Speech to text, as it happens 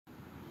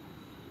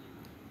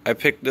I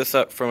picked this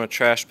up from a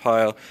trash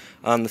pile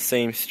on the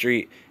same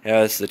street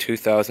as the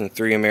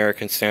 2003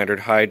 American Standard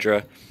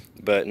Hydra,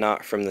 but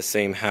not from the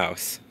same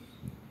house.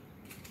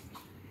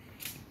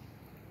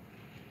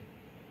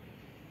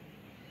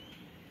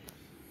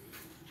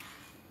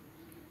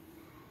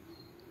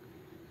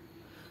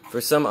 For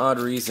some odd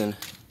reason,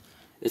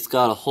 it's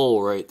got a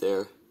hole right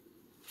there.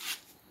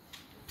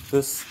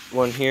 This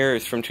one here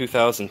is from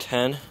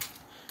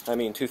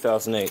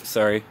 2008,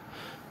 sorry.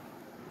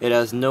 It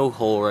has no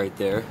hole right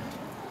there.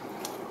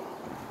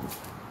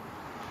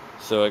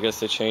 So I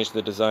guess they changed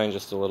the design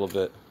just a little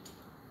bit.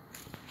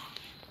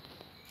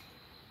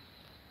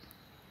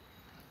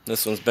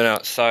 This one's been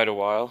outside a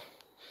while.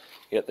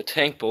 Yet the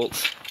tank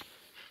bolts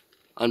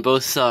on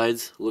both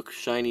sides look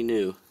shiny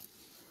new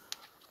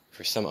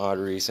for some odd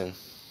reason.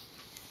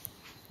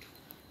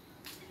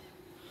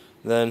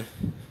 Then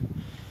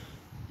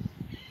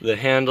the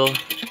handle,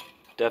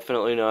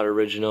 definitely not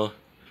original.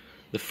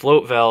 The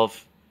float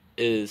valve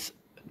is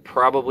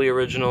probably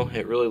original.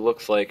 It really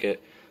looks like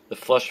it. The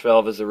flush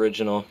valve is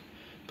original,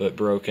 but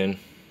broken.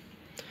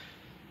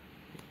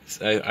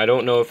 I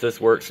don't know if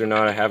this works or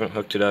not. I haven't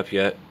hooked it up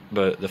yet,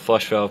 but the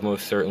flush valve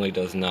most certainly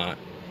does not.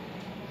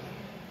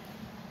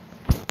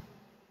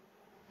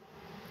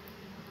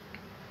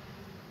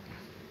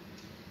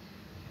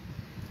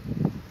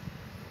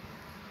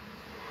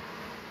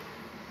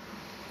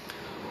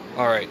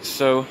 Alright,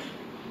 so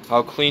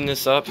I'll clean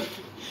this up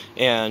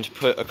and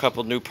put a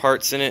couple new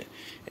parts in it,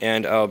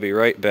 and I'll be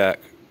right back.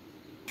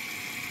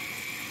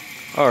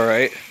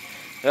 Alright,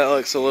 that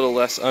looks a little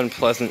less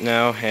unpleasant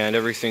now, and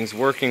everything's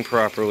working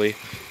properly,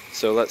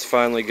 so let's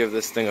finally give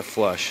this thing a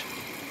flush.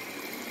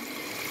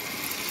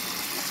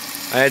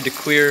 I had to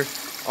clear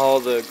all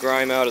the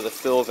grime out of the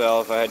fill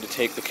valve. I had to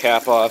take the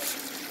cap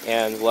off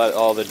and let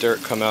all the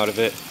dirt come out of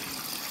it.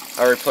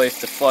 I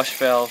replaced the flush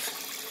valve.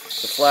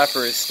 The flapper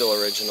is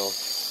still original,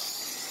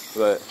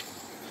 but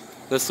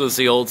this was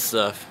the old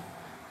stuff.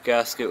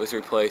 Gasket was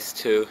replaced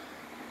too.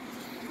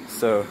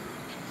 So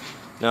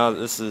now that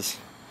this is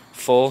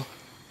full,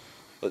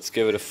 let's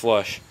give it a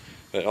flush.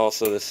 But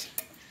also it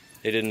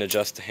didn't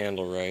adjust the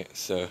handle right,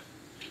 so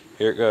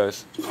here it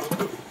goes.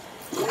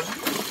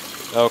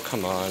 Oh,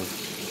 come on.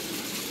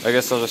 I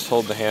guess I'll just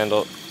hold the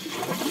handle.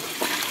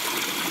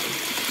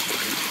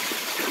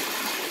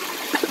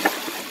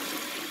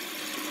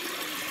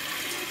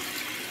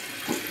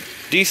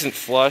 Decent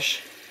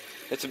flush.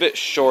 It's a bit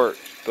short,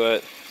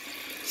 but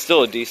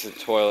still a decent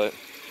toilet.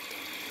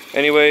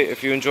 Anyway,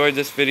 if you enjoyed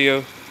this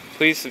video,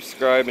 please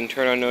subscribe and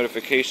turn on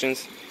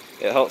notifications.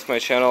 It helps my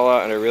channel a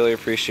lot and I really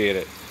appreciate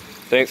it.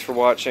 Thanks for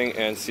watching,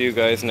 and see you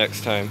guys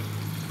next time.